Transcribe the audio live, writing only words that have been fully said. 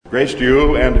Grace to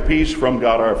you and peace from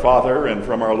God our Father and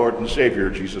from our Lord and Savior,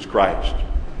 Jesus Christ.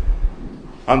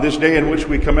 On this day in which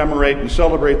we commemorate and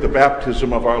celebrate the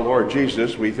baptism of our Lord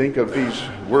Jesus, we think of these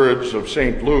words of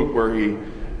St. Luke where he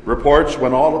reports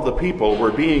when all of the people were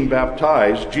being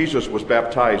baptized, Jesus was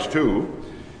baptized too.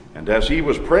 And as he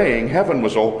was praying, heaven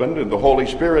was opened and the Holy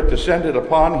Spirit descended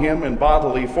upon him in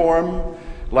bodily form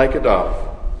like a dove.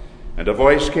 And a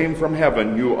voice came from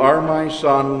heaven, "You are my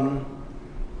Son,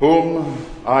 whom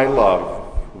I love.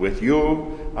 With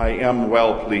you I am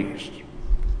well pleased."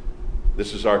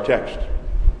 This is our text,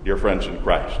 dear friends in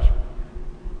Christ.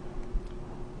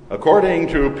 According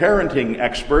to a parenting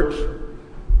expert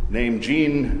named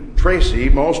Jean Tracy,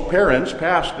 most parents,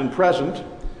 past and present,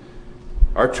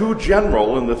 are too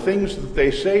general in the things that they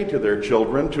say to their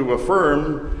children to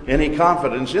affirm any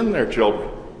confidence in their children.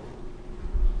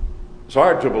 It's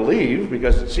hard to believe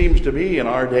because it seems to me in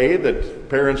our day that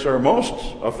parents are most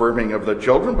affirming of their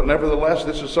children, but nevertheless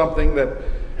this is something that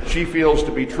she feels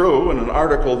to be true. In an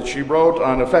article that she wrote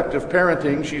on effective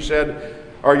parenting, she said,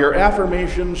 "Are your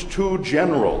affirmations too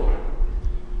general?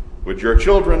 Would your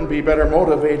children be better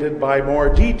motivated by more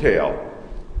detail?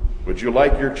 Would you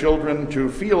like your children to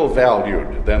feel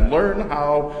valued? Then learn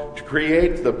how to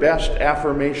create the best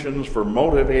affirmations for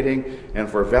motivating and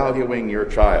for valuing your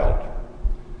child."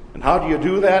 And how do you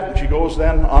do that? And she goes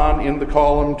then on in the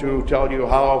column to tell you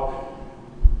how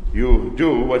you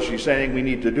do what she's saying we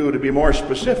need to do to be more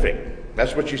specific.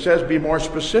 That's what she says, be more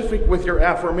specific with your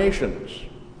affirmations.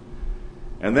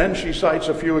 And then she cites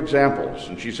a few examples.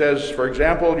 And she says, for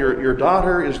example, your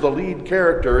daughter is the lead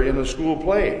character in a school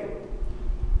play.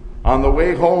 On the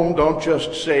way home, don't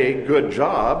just say, "Good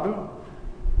job,"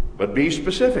 but be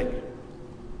specific.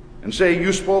 And say,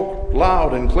 "You spoke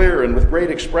loud and clear and with great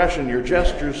expression. Your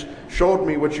gestures showed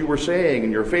me what you were saying,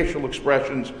 and your facial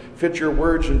expressions fit your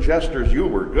words and gestures. You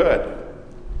were good."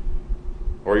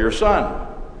 Or your son,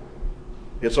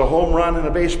 it's a home run in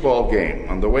a baseball game.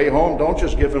 On the way home, don't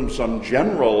just give him some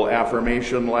general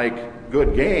affirmation like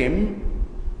 "good game,"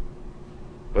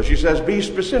 but she says, be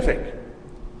specific.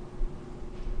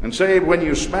 And say, "When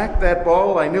you smacked that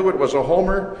ball, I knew it was a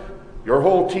homer. Your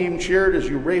whole team cheered as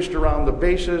you raced around the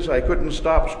bases. I couldn't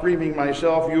stop screaming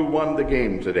myself. You won the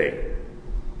game today."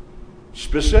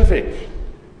 Specific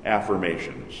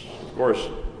affirmations. Of course,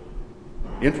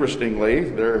 interestingly,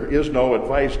 there is no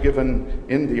advice given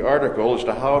in the article as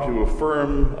to how to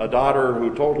affirm a daughter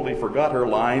who totally forgot her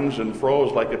lines and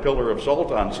froze like a pillar of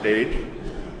salt on stage,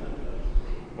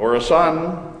 or a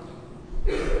son,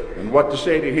 and what to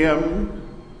say to him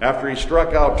after he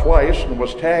struck out twice and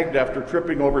was tagged after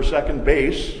tripping over second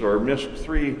base or missed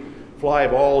 3 fly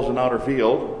balls in outer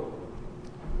field.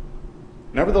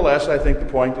 Nevertheless, I think the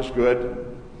point is good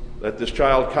that this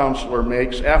child counselor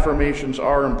makes. Affirmations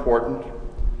are important.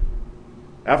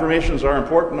 Affirmations are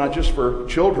important not just for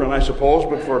children, I suppose,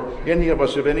 but for any of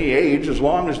us of any age, as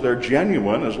long as they're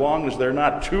genuine, as long as they're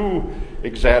not too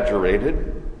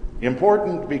exaggerated.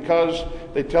 Important because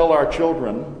they tell our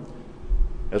children,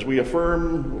 as we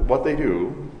affirm what they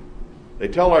do, they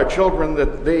tell our children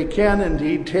that they can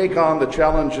indeed take on the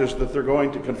challenges that they're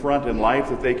going to confront in life,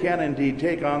 that they can indeed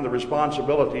take on the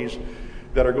responsibilities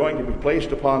that are going to be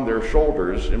placed upon their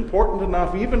shoulders. Important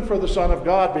enough even for the Son of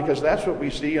God, because that's what we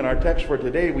see in our text for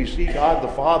today. We see God the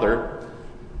Father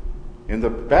in the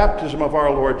baptism of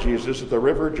our Lord Jesus at the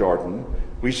River Jordan.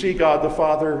 We see God the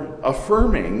Father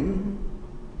affirming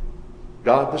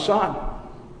God the Son,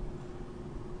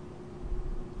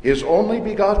 his only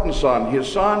begotten Son,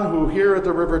 his Son who here at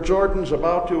the River Jordan is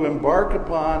about to embark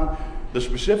upon the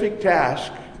specific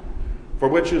task for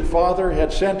which his Father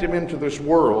had sent him into this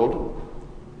world.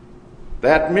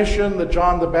 That mission that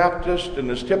John the Baptist, in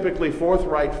his typically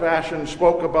forthright fashion,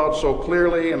 spoke about so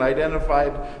clearly and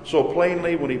identified so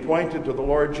plainly when he pointed to the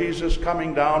Lord Jesus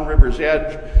coming down River's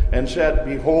Edge and said,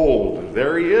 "Behold,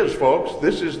 there he is, folks.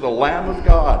 This is the Lamb of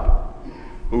God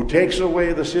who takes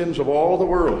away the sins of all the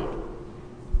world."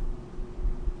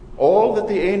 All that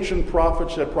the ancient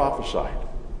prophets had prophesied,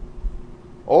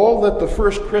 all that the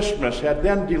first Christmas had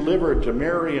then delivered to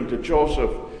Mary and to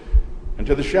Joseph and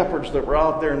to the shepherds that were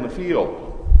out there in the field,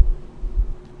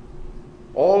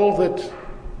 all that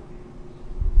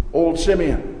old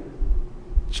Simeon,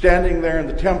 standing there in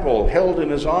the temple, held in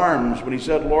his arms when he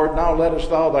said, "Lord, now lettest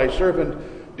thou thy servant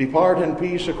depart in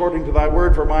peace according to thy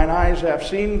word, for mine eyes have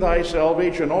seen thy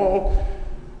salvation." All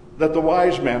that the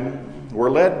wise men were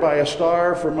led by a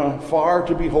star from afar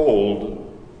to behold.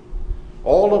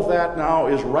 All of that now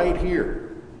is right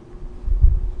here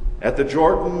at the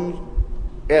Jordan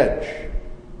edge.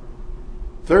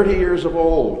 30 years of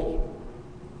old,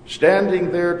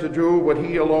 standing there to do what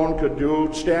he alone could do,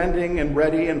 standing and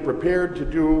ready and prepared to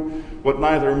do what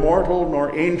neither mortal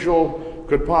nor angel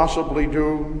could possibly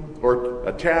do, or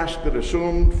a task that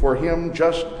assumed for him.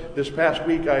 Just this past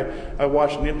week, I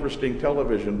watched an interesting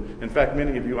television. In fact,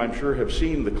 many of you, I'm sure, have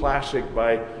seen the classic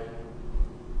by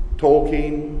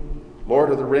Tolkien,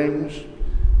 Lord of the Rings.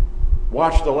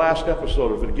 Watched the last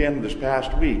episode of it again this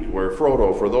past week, where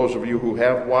Frodo, for those of you who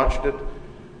have watched it,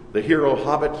 the hero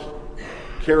hobbit,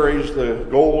 carries the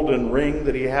golden ring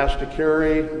that he has to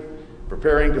carry,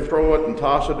 preparing to throw it and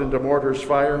toss it into Mordor's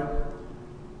fire.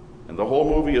 And the whole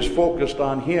movie is focused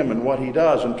on him and what he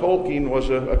does. And Tolkien was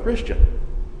a Christian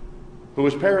who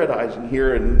was paradising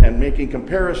here and making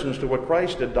comparisons to what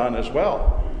Christ had done as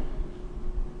well.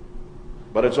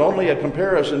 But it's only a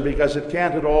comparison because it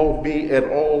can't at all be at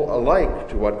all alike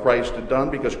to what Christ had done,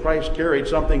 because Christ carried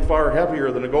something far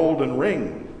heavier than a golden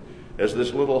ring, as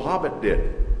this little hobbit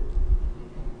did.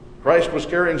 Christ was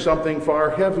carrying something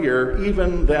far heavier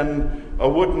even than a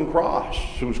wooden cross,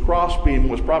 whose crossbeam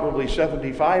was probably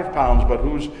 75 pounds, but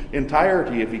whose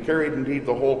entirety, if he carried indeed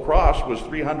the whole cross, was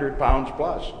 300 pounds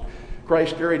plus.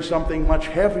 Christ carried something much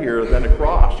heavier than a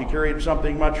cross. He carried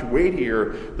something much weightier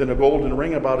than a golden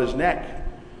ring about his neck.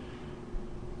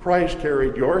 Christ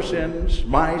carried your sins,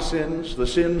 my sins, the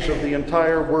sins of the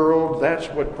entire world. That's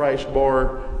what Christ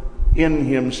bore in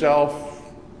himself.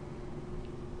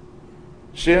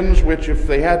 Sins which, if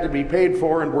they had to be paid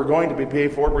for and were going to be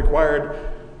paid for, required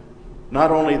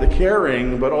not only the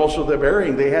carrying but also the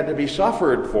bearing. They had to be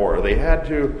suffered for. They had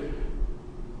to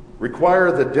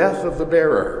require the death of the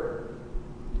bearer,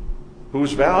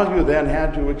 whose value then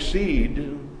had to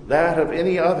exceed that of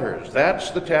any others.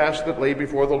 That's the task that lay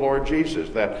before the Lord Jesus,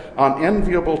 that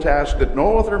unenviable task that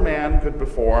no other man could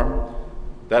perform,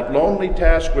 that lonely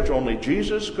task which only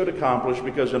Jesus could accomplish,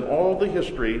 because in all the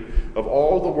history of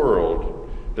all the world,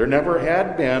 there never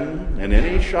had been in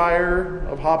any shire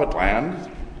of Hobbitland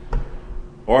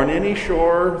or in any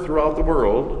shore throughout the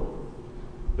world,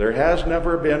 there has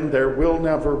never been, there will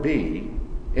never be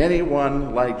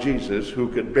anyone like Jesus who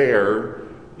could bear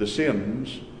the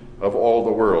sins of all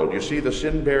the world. You see, the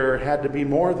sin bearer had to be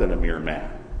more than a mere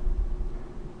man.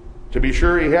 To be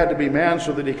sure, he had to be man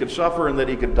so that he could suffer and that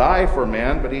he could die for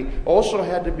man, but he also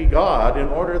had to be God in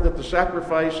order that the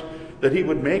sacrifice that he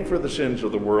would make for the sins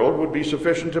of the world would be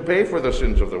sufficient to pay for the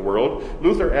sins of the world.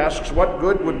 Luther asks, what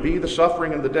good would be the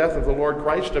suffering and the death of the Lord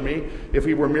Christ to me if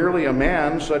he were merely a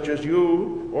man such as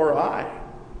you or I?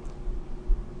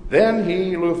 Then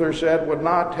he, Luther said, would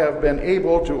not have been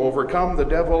able to overcome the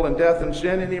devil and death and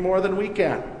sin any more than we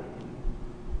can.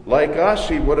 Like us,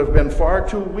 he would have been far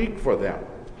too weak for them,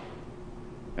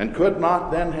 and could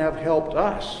not then have helped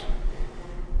us.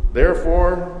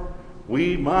 Therefore,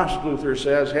 we must, Luther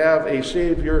says, have a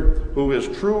Savior who is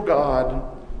true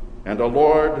God and a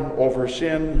Lord over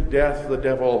sin, death, the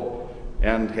devil,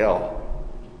 and hell.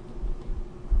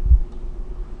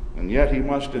 And yet he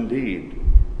must indeed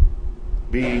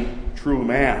be true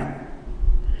man.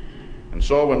 And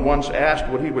so when once asked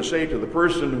what he would say to the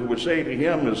person who would say to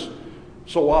him, as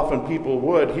so often people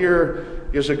would, here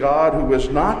is a God who is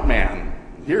not man.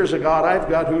 Here's a God I've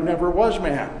got who never was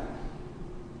man.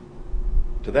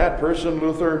 To that person,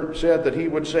 Luther said that he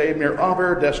would say, Mir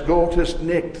aber des Gottes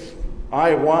nicht.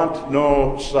 I want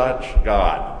no such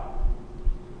God.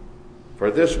 For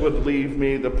this would leave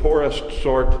me the poorest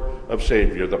sort of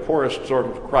Savior, the poorest sort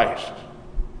of Christ.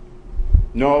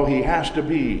 No, he has to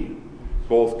be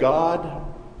both God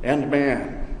and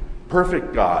man,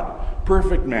 perfect God,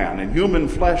 perfect man, in human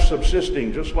flesh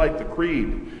subsisting, just like the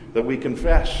creed that we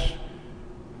confess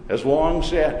has long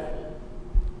said.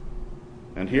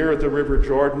 And here at the River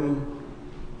Jordan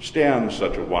stands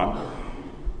such a one.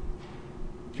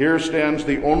 Here stands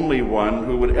the only one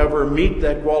who would ever meet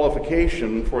that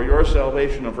qualification for your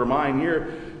salvation and for mine.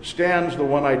 Here stands the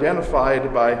one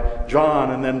identified by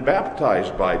John and then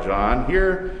baptized by John.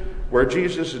 Here, where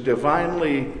Jesus is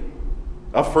divinely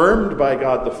affirmed by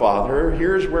God the Father,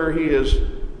 here's where he is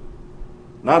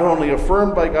not only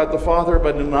affirmed by God the Father,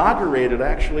 but inaugurated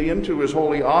actually into his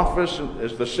holy office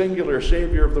as the singular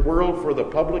Savior of the world for the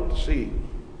public to see.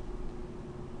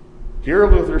 Here,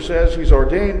 Luther says, he's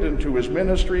ordained into his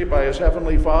ministry by his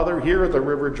heavenly Father. Here at the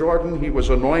River Jordan, he was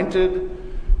anointed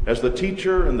as the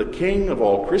teacher and the king of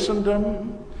all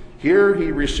Christendom. Here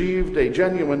he received a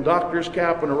genuine doctor's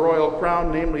cap and a royal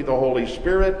crown, namely the Holy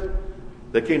Spirit,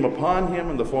 that came upon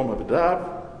him in the form of a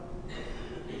dove.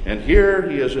 And here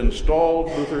he is installed,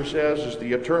 Luther says, as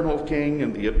the eternal king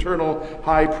and the eternal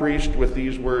high priest with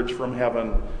these words from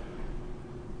heaven.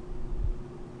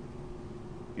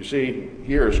 You see,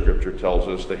 here Scripture tells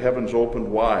us the heavens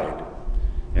opened wide,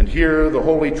 And here the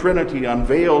Holy Trinity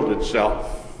unveiled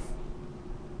itself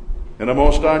in a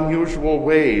most unusual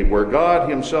way, where God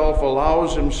himself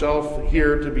allows himself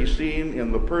here to be seen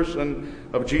in the person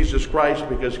of Jesus Christ,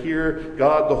 because here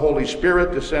God the Holy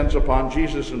Spirit descends upon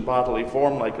Jesus in bodily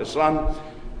form like a son,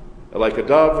 like a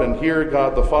dove, and here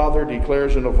God the Father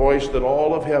declares in a voice that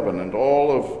all of heaven and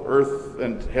all of earth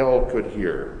and hell could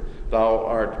hear, "Thou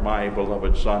art my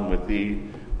beloved Son, with thee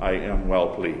I am well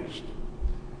pleased."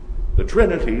 The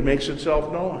Trinity makes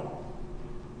itself known.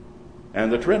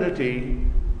 And the Trinity,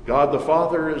 God the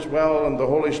Father as well, and the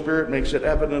Holy Spirit, makes it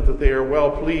evident that they are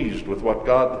well pleased with what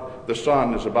God the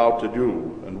Son is about to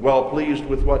do, and well pleased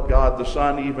with what God the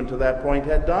Son even to that point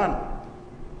had done.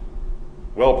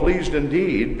 Well pleased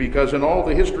indeed, because in all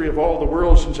the history of all the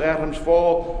world since Adam's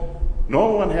fall,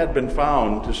 no one had been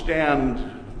found to stand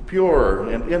pure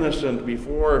and innocent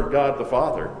before God the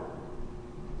Father.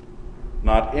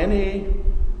 Not any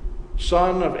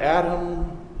son of Adam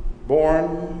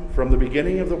born from the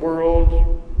beginning of the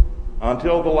world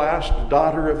until the last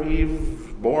daughter of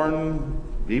Eve, born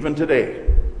even today.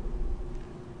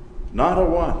 Not a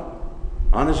one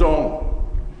on his own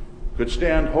could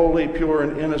stand holy, pure,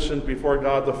 and innocent before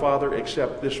God the Father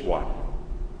except this one,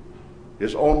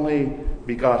 his only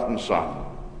begotten Son.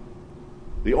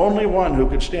 The only one who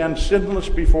could stand sinless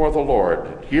before the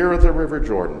Lord here at the River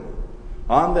Jordan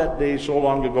on that day so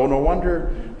long ago. No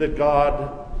wonder that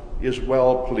God is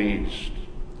well pleased.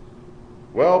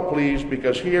 Well pleased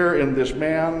because here in this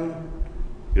man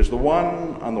is the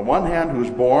one, on the one hand,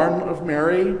 who's born of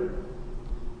Mary.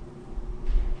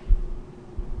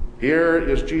 Here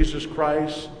is Jesus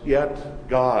Christ, yet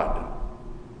God,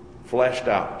 fleshed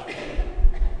out.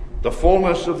 The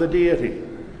fullness of the deity,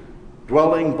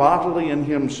 dwelling bodily in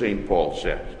him, St. Paul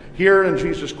says. Here in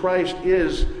Jesus Christ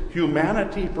is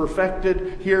humanity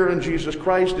perfected. Here in Jesus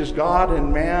Christ is God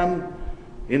and man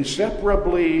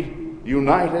inseparably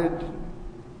united.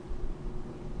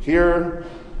 Here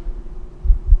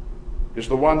is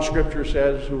the one, Scripture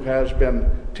says, who has been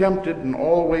tempted in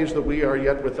all ways that we are,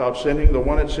 yet without sinning. The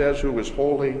one, it says, who is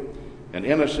holy and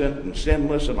innocent and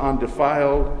sinless and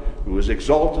undefiled, who is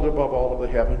exalted above all of the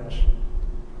heavens,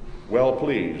 well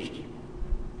pleased.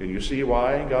 Can you see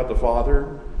why God the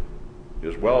Father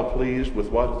is well pleased with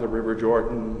what the River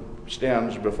Jordan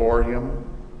stands before him?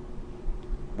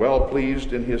 Well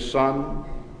pleased in his Son,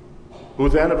 who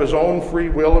then of his own free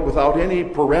will and without any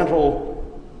parental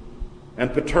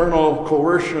and paternal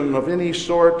coercion of any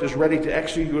sort is ready to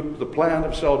execute the plan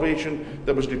of salvation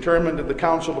that was determined in the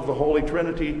council of the Holy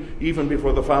Trinity even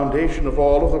before the foundation of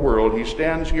all of the world. He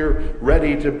stands here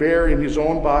ready to bear in his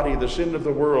own body the sin of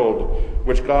the world,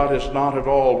 which God is not at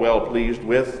all well pleased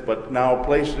with, but now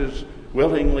places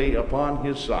willingly upon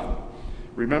his Son.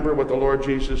 Remember what the Lord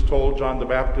Jesus told John the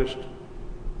Baptist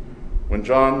when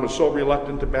John was so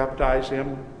reluctant to baptize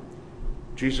him.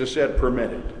 Jesus said,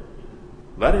 "Permit it.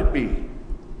 Let it be.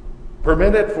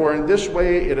 Permit it, for in this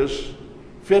way it is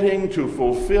fitting to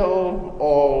fulfill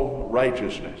all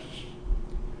righteousness."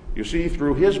 You see,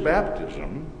 through his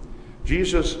baptism,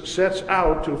 Jesus sets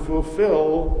out to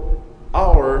fulfill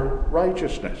our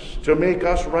righteousness, to make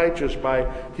us righteous by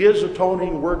his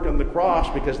atoning work on the cross,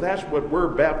 because that's what we're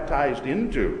baptized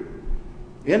into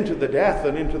the death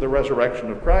and into the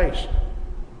resurrection of Christ.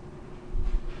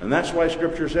 And that's why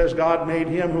Scripture says God made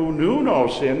him who knew no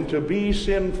sin to be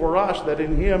sin for us, that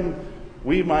in him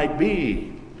we might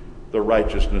be the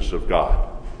righteousness of God.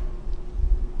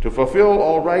 To fulfill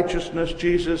all righteousness,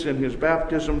 Jesus in his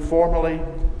baptism formally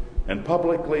and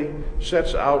publicly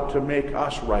sets out to make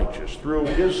us righteous through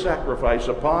his sacrifice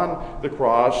upon the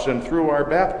cross and through our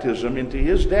baptism into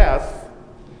his death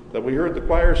that we heard the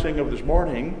choir sing of this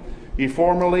morning. He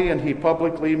formally and he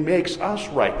publicly makes us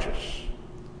righteous.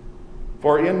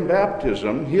 For in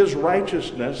baptism, his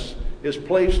righteousness is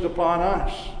placed upon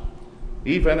us,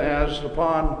 even as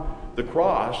upon the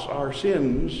cross our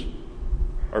sins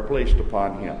are placed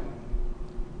upon him.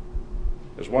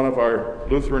 As one of our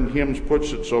Lutheran hymns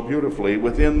puts it so beautifully,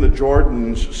 within the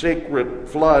Jordan's sacred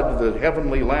flood the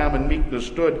heavenly Lamb in meekness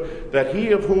stood, that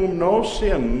he of whom no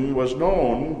sin was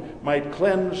known might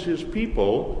cleanse his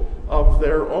people of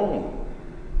their own.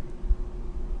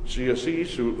 So you see,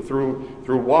 through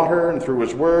water and through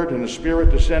his word and his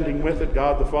Spirit descending with it,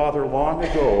 God the Father long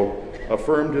ago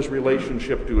affirmed his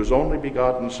relationship to his only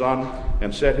begotten Son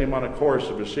and set him on a course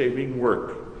of his saving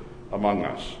work among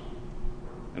us.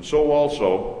 And so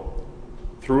also,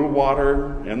 through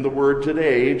water and the word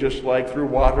today, just like through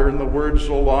water and the word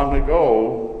so long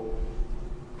ago,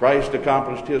 Christ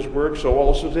accomplished his work, so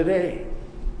also today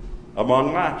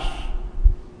among us,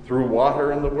 through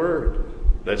water and the word.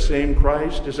 That same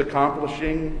Christ is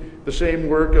accomplishing the same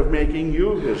work of making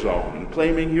you his own, and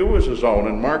claiming you as his own,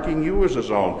 and marking you as his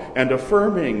own, and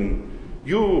affirming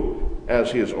you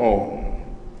as his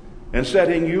own, and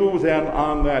setting you then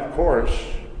on that course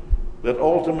that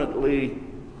ultimately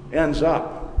ends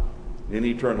up in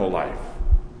eternal life.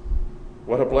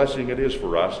 What a blessing it is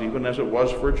for us, even as it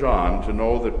was for John, to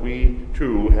know that we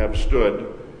too have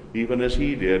stood, even as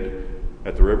he did,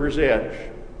 at the river's edge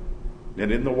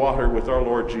and in the water with our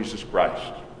Lord Jesus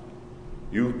Christ.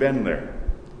 You've been there,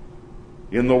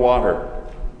 in the water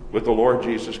with the Lord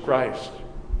Jesus Christ,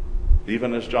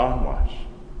 even as John was.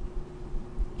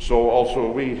 So also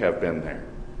we have been there.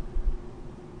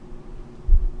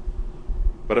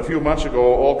 But a few months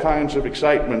ago, all kinds of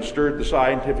excitement stirred the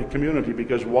scientific community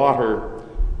because water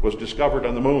was discovered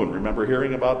on the moon. Remember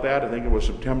hearing about that? I think it was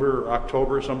September or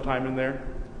October, sometime in there.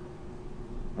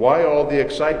 Why all the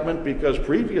excitement? Because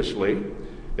previously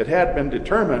it had been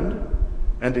determined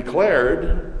and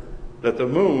declared that the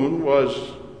moon was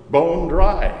bone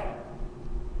dry.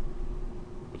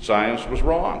 But science was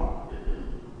wrong.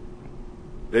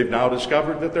 They've now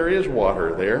discovered that there is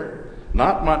water there.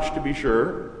 Not much, to be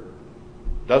sure.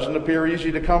 Doesn't appear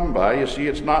easy to come by. You see,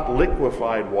 it's not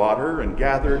liquefied water and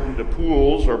gathered into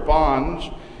pools or ponds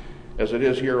as it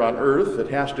is here on earth.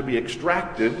 It has to be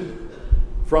extracted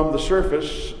from the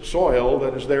surface soil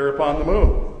that is there upon the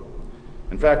moon.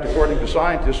 In fact, according to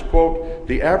scientists, quote,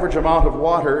 the average amount of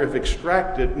water, if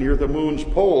extracted near the moon's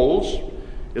poles,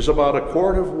 is about a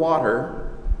quart of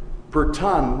water per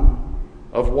ton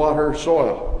of water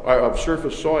soil, of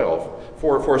surface soil.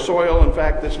 For soil, in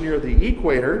fact, that's near the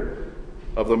equator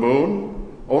of the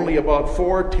moon, only about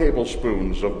 4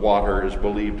 tablespoons of water is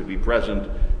believed to be present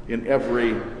in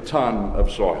every ton of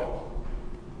soil.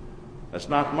 That's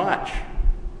not much.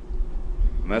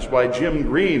 And that's why Jim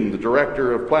Green, the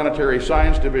director of Planetary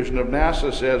Science Division of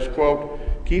NASA, says, quote,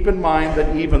 keep in mind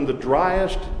that even the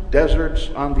driest deserts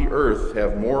on the earth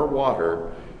have more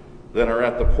water than are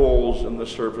at the poles and the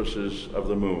surfaces of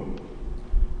the moon.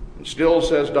 And still,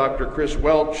 says Dr. Chris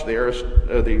Welch,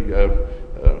 the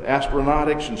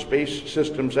astronautics and space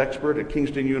systems expert at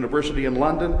Kingston University in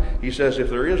London, he says if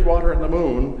there is water in the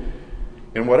moon,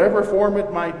 in whatever form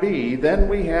it might be, then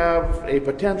we have a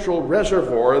potential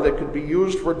reservoir that could be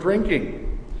used for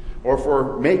drinking or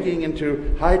for making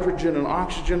into hydrogen and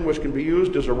oxygen, which can be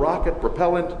used as a rocket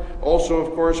propellant. Also,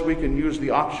 of course, we can use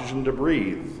the oxygen to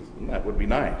breathe, and that would be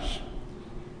nice.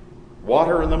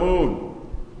 Water in the moon.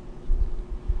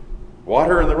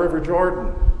 Water in the River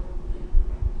Jordan.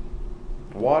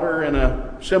 Water in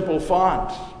a simple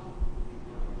font.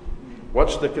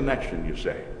 What's the connection, you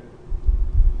say?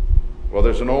 Well,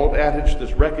 there's an old adage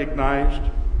that's recognized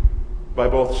by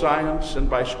both science and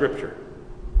by Scripture.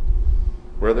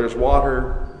 Where there's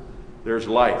water, there's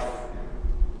life.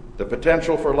 The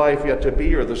potential for life yet to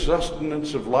be, or the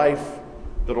sustenance of life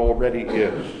that already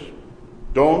is.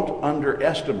 Don't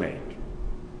underestimate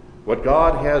what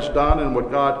God has done and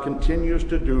what God continues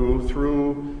to do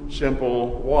through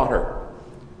simple water.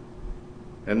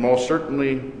 And most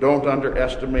certainly don't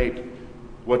underestimate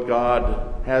what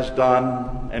God has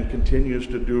done and continues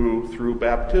to do through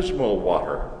baptismal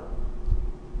water.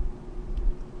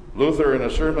 Luther, in a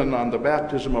sermon on the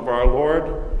baptism of our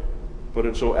Lord, put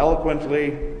it so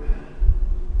eloquently,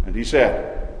 and he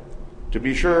said, to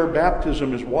be sure,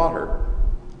 baptism is water.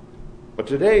 But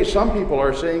today, some people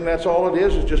are saying that's all it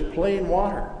is just plain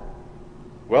water.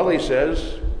 Well, he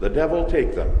says, the devil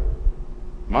take them.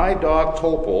 My dog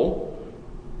Topol,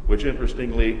 which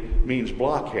interestingly means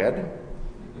blockhead,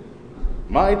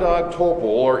 my dog Topol,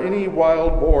 or any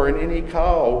wild boar and any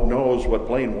cow, knows what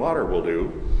plain water will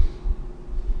do.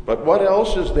 But what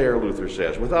else is there, Luther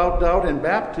says? Without doubt, in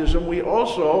baptism, we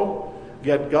also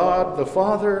get God the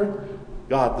Father,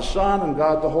 God the Son, and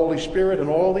God the Holy Spirit, and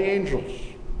all the angels.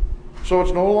 So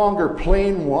it's no longer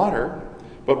plain water,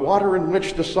 but water in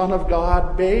which the Son of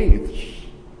God bathes.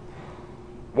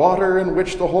 Water in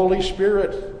which the Holy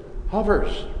Spirit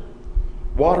hovers.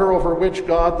 Water over which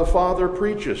God the Father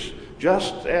preaches,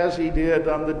 just as he did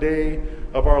on the day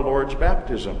of our Lord's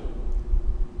baptism.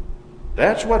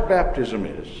 That's what baptism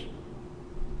is.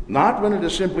 Not when it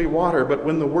is simply water, but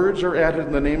when the words are added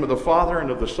in the name of the Father and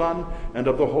of the Son and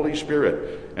of the Holy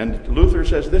Spirit. And Luther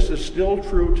says this is still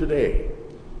true today.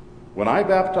 When I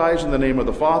baptize in the name of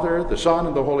the Father, the Son,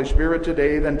 and the Holy Spirit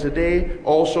today, then today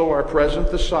also are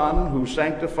present the Son, who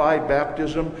sanctified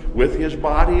baptism with his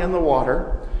body in the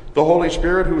water, the Holy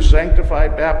Spirit, who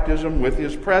sanctified baptism with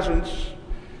his presence,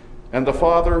 and the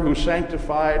Father, who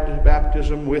sanctified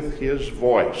baptism with his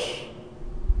voice.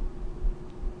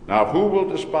 Now, who will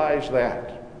despise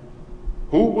that?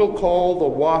 Who will call the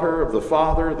water of the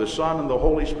Father, the Son, and the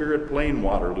Holy Spirit plain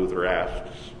water, Luther asks.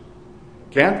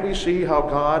 Can't we see how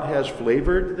God has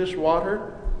flavored this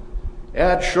water?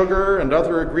 Add sugar and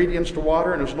other ingredients to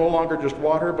water, and it's no longer just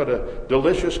water, but a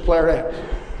delicious claret,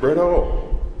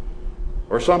 Bordeaux,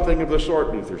 or something of the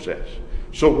sort, Luther says.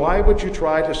 So why would you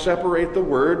try to separate the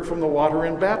Word from the water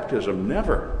in baptism?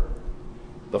 Never.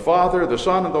 The Father, the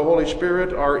Son, and the Holy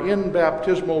Spirit are in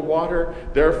baptismal water.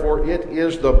 Therefore, it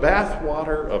is the bath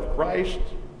water of Christ.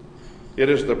 It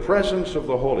is the presence of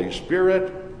the Holy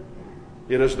Spirit.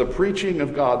 It is the preaching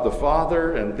of God the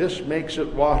Father, and this makes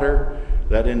it water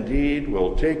that indeed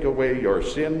will take away your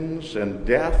sins and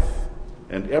death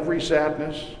and every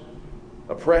sadness,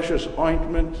 a precious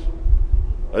ointment,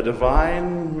 a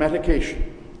divine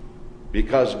medication,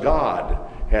 because God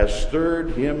has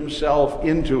stirred himself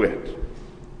into it.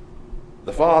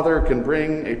 The Father can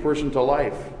bring a person to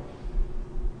life,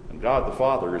 and God the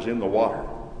Father is in the water.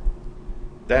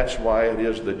 That's why it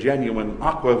is the genuine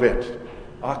aquavit,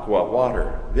 aqua,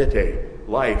 water, vitae,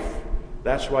 life.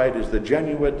 That's why it is the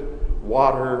genuine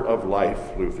water of life,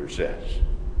 Luther says.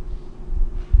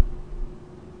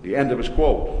 The end of his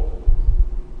quote.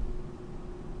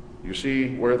 You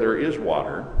see, where there is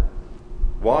water,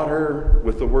 water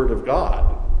with the Word of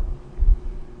God,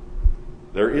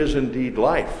 there is indeed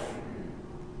life.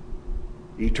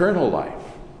 Eternal life.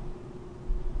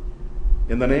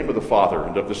 In the name of the Father,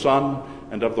 and of the Son,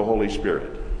 and of the Holy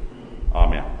Spirit.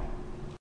 Amen.